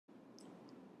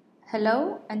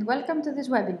Hello and welcome to this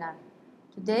webinar.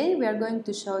 Today we are going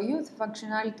to show you the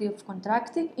functionality of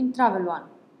contracting in TravelOne.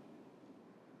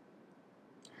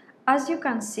 As you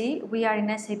can see, we are in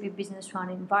SAP Business One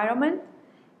environment.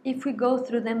 If we go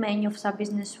through the menu of SAP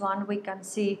Business One, we can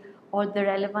see all the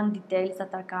relevant details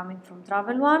that are coming from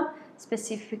TravelOne.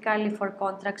 Specifically for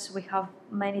contracts, we have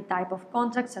many types of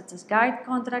contracts such as guide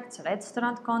contracts,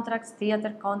 restaurant contracts,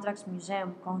 theater contracts,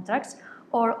 museum contracts,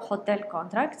 or hotel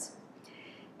contracts.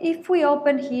 If we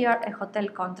open here a hotel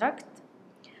contract,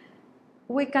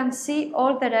 we can see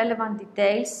all the relevant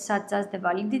details such as the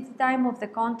validity time of the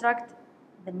contract,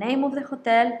 the name of the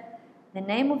hotel, the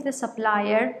name of the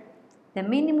supplier, the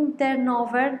minimum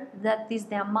turnover, that is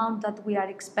the amount that we are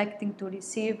expecting to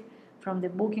receive from the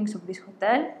bookings of this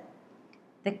hotel,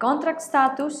 the contract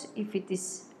status, if it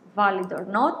is valid or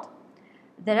not,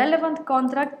 the relevant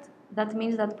contract, that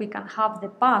means that we can have the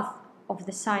path of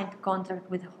the signed contract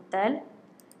with the hotel,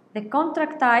 the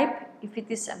contract type, if it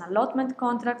is an allotment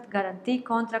contract, guarantee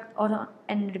contract, or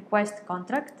an request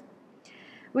contract.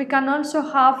 We can also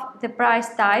have the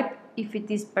price type, if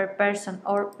it is per person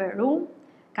or per room,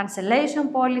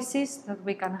 cancellation policies, that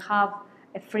we can have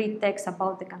a free text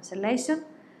about the cancellation,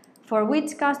 for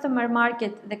which customer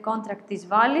market the contract is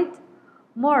valid.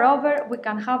 Moreover, we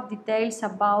can have details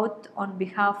about on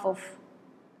behalf of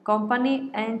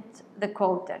company and the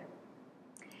quoter.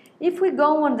 If we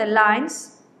go on the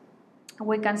lines,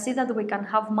 we can see that we can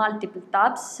have multiple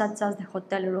tabs such as the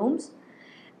hotel rooms.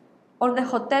 On the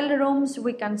hotel rooms,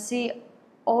 we can see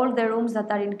all the rooms that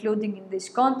are included in this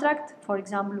contract. For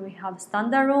example, we have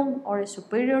standard room or a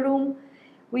superior room.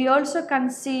 We also can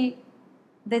see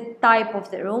the type of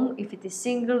the room, if it is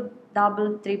single,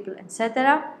 double, triple,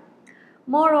 etc.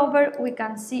 Moreover, we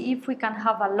can see if we can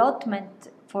have allotment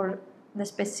for the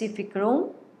specific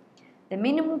room, the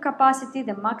minimum capacity,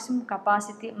 the maximum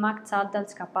capacity, max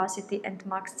adults capacity, and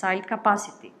max child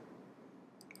capacity.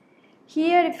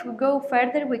 Here, if we go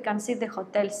further, we can see the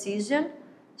hotel season.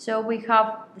 So we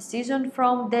have the season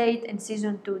from date and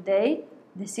season to date,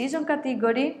 the season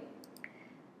category,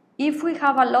 if we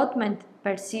have allotment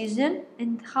per season,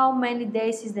 and how many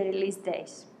days is the release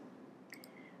days.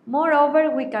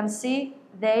 Moreover, we can see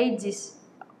the ages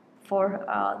for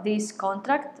this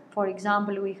contract. For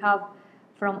example, we have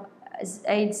from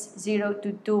age 0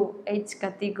 to 2, age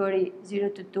category 0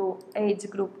 to 2, age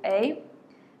group A.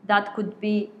 That could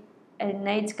be an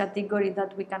age category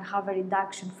that we can have a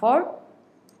reduction for.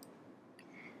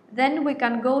 Then we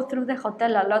can go through the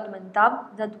hotel allotment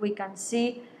tab, that we can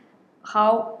see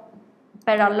how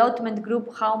per allotment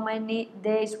group how many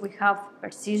days we have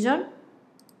per season.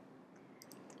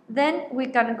 Then we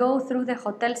can go through the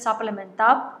hotel supplement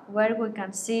tab, where we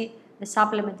can see the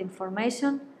supplement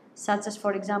information, such as,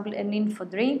 for example, an info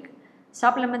drink,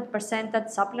 supplement percentage,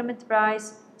 supplement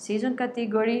price, season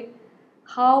category,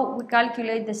 how we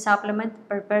calculate the supplement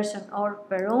per person or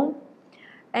per room,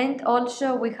 and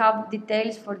also we have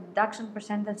details for deduction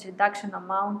percentage, reduction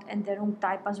amount, and the room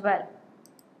type as well.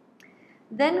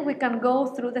 Then we can go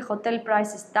through the hotel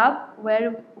prices tab,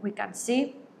 where we can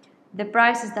see the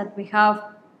prices that we have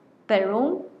per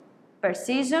room, per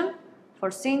season, for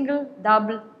single,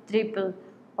 double, triple,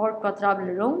 or quadruple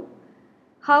room,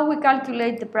 how we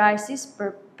calculate the prices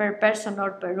per person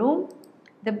or per room,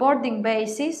 the boarding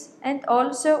basis, and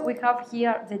also we have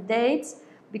here the dates,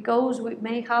 because we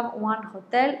may have one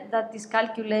hotel that is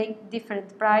calculating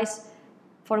different price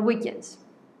for weekends.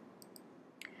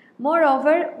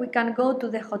 Moreover, we can go to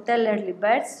the hotel early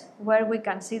birds, where we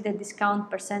can see the discount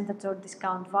percentage or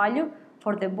discount value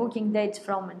for the booking dates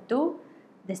from and to,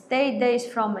 the stay days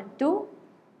from and to,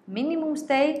 minimum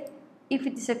stay, if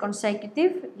it is a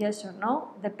consecutive, yes or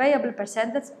no, the payable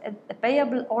percentage, the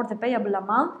payable or the payable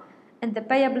amount, and the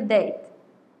payable date.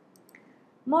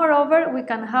 Moreover, we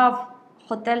can have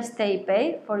hotel stay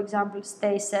pay, for example,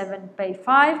 stay 7, pay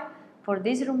 5, for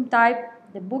this room type,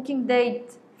 the booking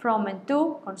date from and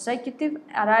to, consecutive,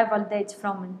 arrival dates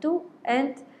from and to,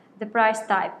 and the price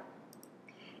type.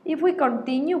 If we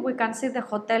continue, we can see the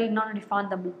hotel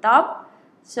non-refundable tab,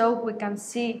 so we can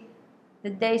see the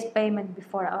day's payment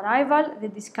before arrival, the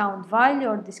discount value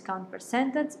or discount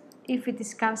percentage, if it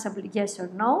is cancelable, yes or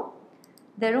no,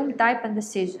 the room type and the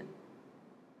season.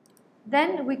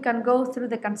 Then we can go through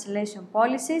the cancellation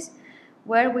policies,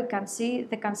 where we can see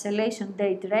the cancellation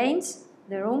date range,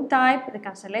 the room type, the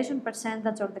cancellation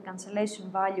percentage or the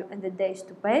cancellation value, and the days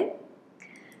to pay.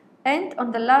 And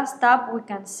on the last tab, we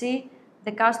can see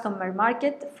the customer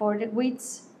market, for which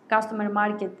customer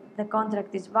market the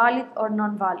contract is valid or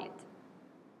non-valid.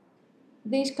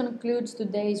 This concludes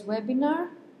today's webinar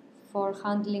for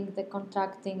handling the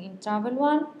contracting in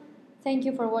TravelOne. Thank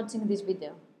you for watching this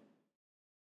video.